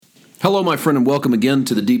Hello, my friend, and welcome again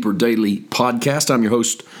to the Deeper Daily Podcast. I'm your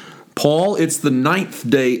host, Paul. It's the 9th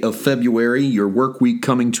day of February, your work week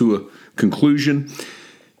coming to a conclusion,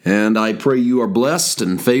 and I pray you are blessed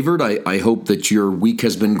and favored. I hope that your week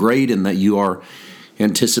has been great and that you are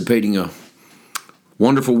anticipating a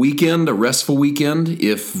wonderful weekend, a restful weekend,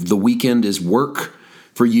 if the weekend is work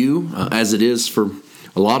for you, as it is for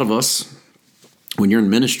a lot of us. When you're in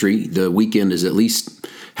ministry, the weekend is at least,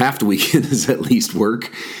 half the weekend is at least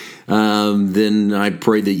work. Then I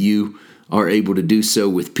pray that you are able to do so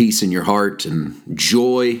with peace in your heart and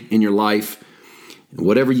joy in your life.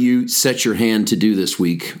 Whatever you set your hand to do this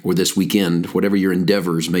week or this weekend, whatever your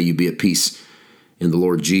endeavors, may you be at peace in the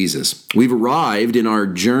Lord Jesus. We've arrived in our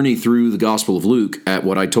journey through the Gospel of Luke at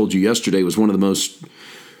what I told you yesterday was one of the most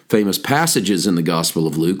famous passages in the Gospel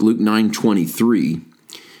of Luke, Luke 9:23.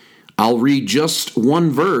 I'll read just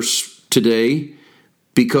one verse today,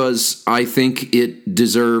 because I think it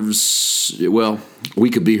deserves, well, we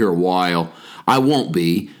could be here a while. I won't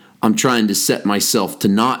be. I'm trying to set myself to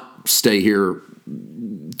not stay here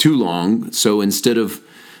too long. So instead of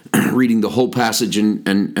reading the whole passage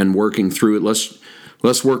and working through it,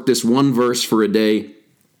 let's work this one verse for a day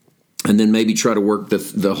and then maybe try to work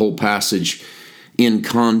the whole passage in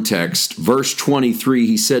context. Verse 23,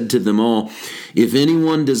 he said to them all, "If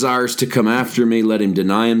anyone desires to come after me, let him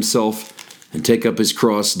deny himself and take up his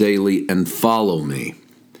cross daily and follow me."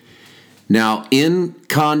 Now, in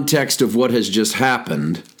context of what has just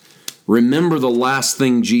happened, remember the last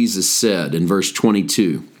thing Jesus said in verse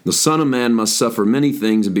 22. "The Son of Man must suffer many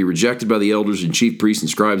things and be rejected by the elders and chief priests and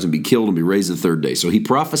scribes and be killed and be raised the third day." So he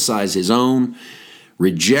prophesies his own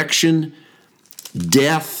rejection,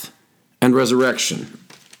 death, and resurrection.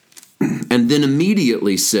 And then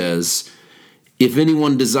immediately says, "If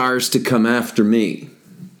anyone desires to come after me,"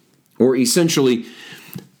 or essentially,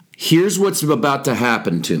 here's what's about to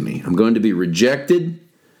happen to me. I'm going to be rejected.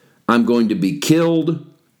 I'm going to be killed.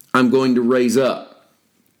 I'm going to raise up.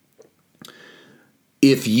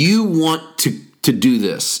 If you want to do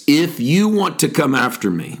this, if you want to come after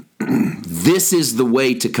me, this is the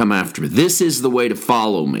way to come after me. This is the way to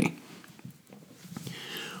follow me.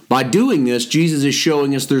 By doing this, Jesus is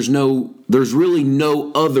showing us there's really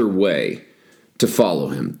no other way to follow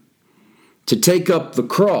him. To take up the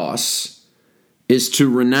cross is to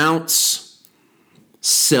renounce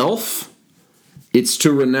self. It's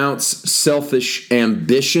to renounce selfish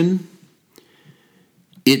ambition.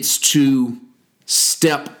 It's to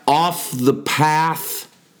step off the path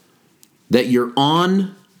that you're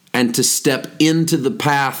on and to step into the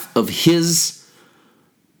path of his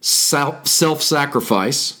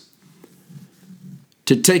self-sacrifice.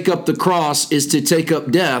 To take up the cross is to take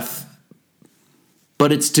up death,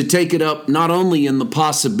 but it's to take it up not only in the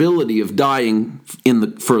possibility of dying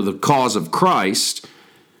for the cause of Christ,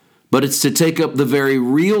 but it's to take up the very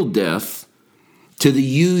real death to the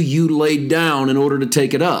you laid down in order to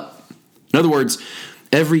take it up. In other words,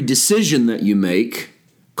 every decision that you make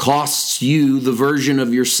costs you the version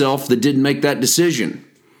of yourself that didn't make that decision.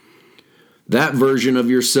 That version of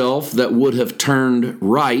yourself that would have turned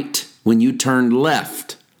right when you turned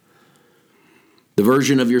left. The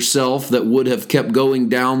version of yourself that would have kept going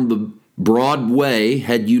down the broad way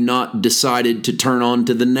had you not decided to turn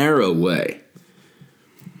onto the narrow way.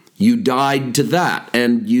 You died to that,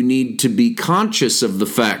 and you need to be conscious of the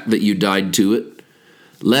fact that you died to it,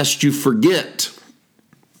 lest you forget.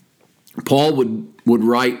 Paul would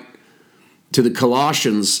write to the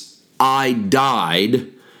Colossians, "I died,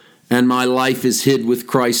 and my life is hid with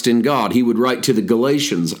Christ in God." He would write to the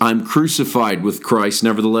Galatians, "I'm crucified with Christ,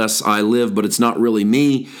 nevertheless I live, but it's not really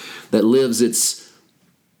me that lives, it's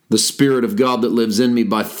the Spirit of God that lives in me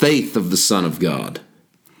by faith of the Son of God."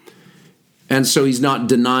 And so he's not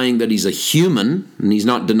denying that he's a human, and he's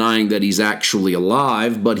not denying that he's actually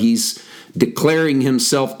alive, but he's declaring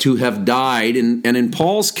himself to have died. And in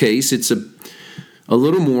Paul's case, it's a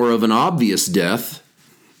little more of an obvious death.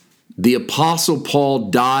 The Apostle Paul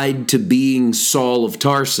died to being Saul of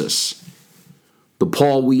Tarsus. The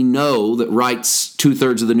Paul we know that writes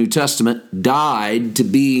 2/3 of the New Testament died to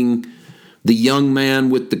being the young man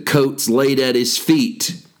with the coats laid at his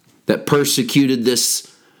feet that persecuted this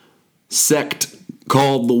sect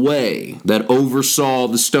called the Way, that oversaw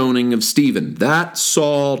the stoning of Stephen. That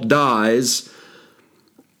Saul dies.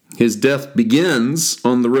 His death begins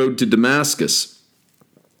on the road to Damascus.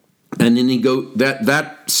 And then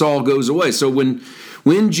that Saul goes away. So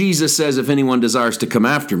when Jesus says, "If anyone desires to come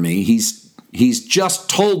after me," he's just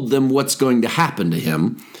told them what's going to happen to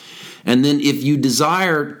him. And then if you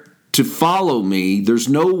desire to follow me, there's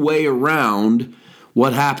no way around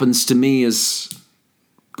what happens to me is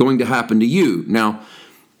going to happen to you. Now,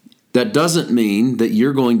 That doesn't mean that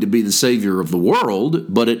you're going to be the Savior of the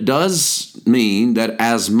world, but it does mean that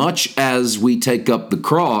as much as we take up the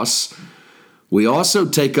cross, we also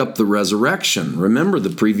take up the resurrection. Remember the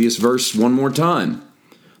previous verse one more time.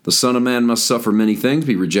 The Son of Man must suffer many things,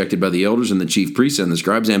 be rejected by the elders and the chief priests and the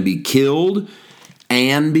scribes, and be killed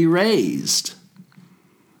and be raised.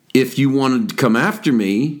 If you wanted to come after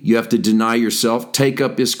me, you have to deny yourself, take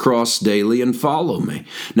up his cross daily, and follow me.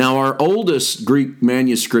 Now, our oldest Greek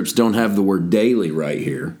manuscripts don't have the word daily right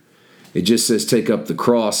here. It just says take up the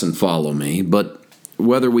cross and follow me. But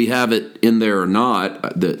whether we have it in there or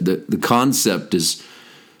not, the concept is,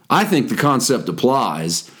 I think the concept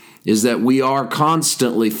applies, is that we are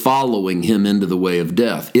constantly following him into the way of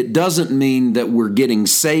death. It doesn't mean that we're getting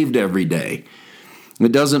saved every day.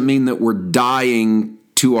 It doesn't mean that we're dying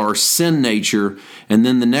to our sin nature, and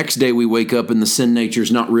then the next day we wake up and the sin nature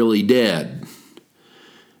is not really dead.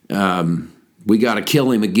 We got to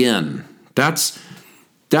kill him again. That's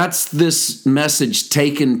this message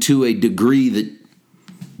taken to a degree that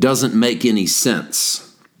doesn't make any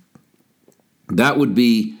sense. That would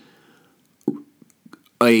be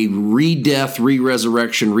a re-death,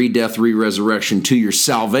 re-resurrection, re-death, re-resurrection to your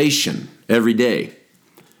salvation every day,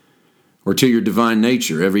 or to your divine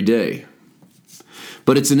nature every day.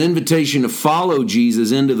 But it's an invitation to follow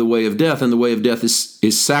Jesus into the way of death, and the way of death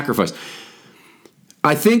is sacrifice.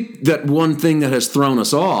 I think that one thing that has thrown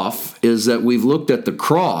us off is that we've looked at the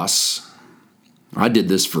cross. I did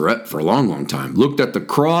this for a long, long time. Looked at the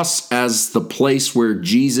cross as the place where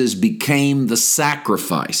Jesus became the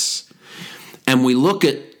sacrifice. And we look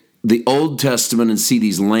at the Old Testament and see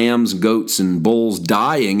these lambs, goats, and bulls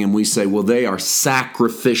dying, and we say, well, they are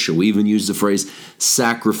sacrificial. We even use the phrase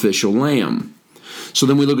sacrificial lamb. So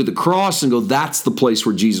then we look at the cross and go, that's the place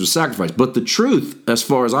where Jesus was sacrificed. But the truth, as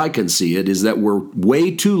far as I can see it, is that we're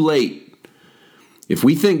way too late. If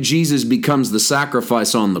we think Jesus becomes the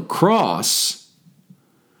sacrifice on the cross,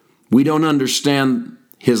 we don't understand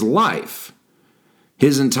his life.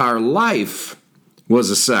 His entire life was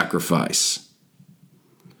a sacrifice.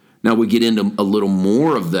 Now we get into a little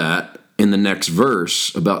more of that in the next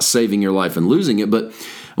verse about saving your life and losing it, but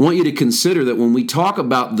I want you to consider that when we talk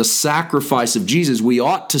about the sacrifice of Jesus, we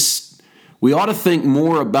ought to think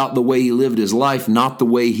more about the way he lived his life, not the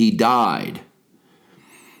way he died.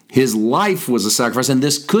 His life was a sacrifice, and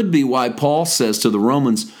this could be why Paul says to the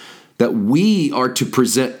Romans that we are to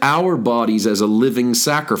present our bodies as a living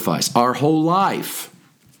sacrifice. Our whole life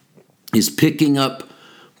is picking up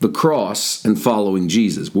the cross and following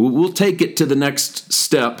Jesus. We'll take it to the next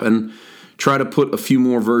step and try to put a few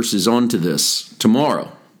more verses onto this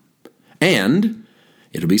tomorrow. And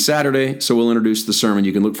it'll be Saturday, so we'll introduce the sermon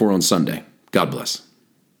you can look for on Sunday. God bless.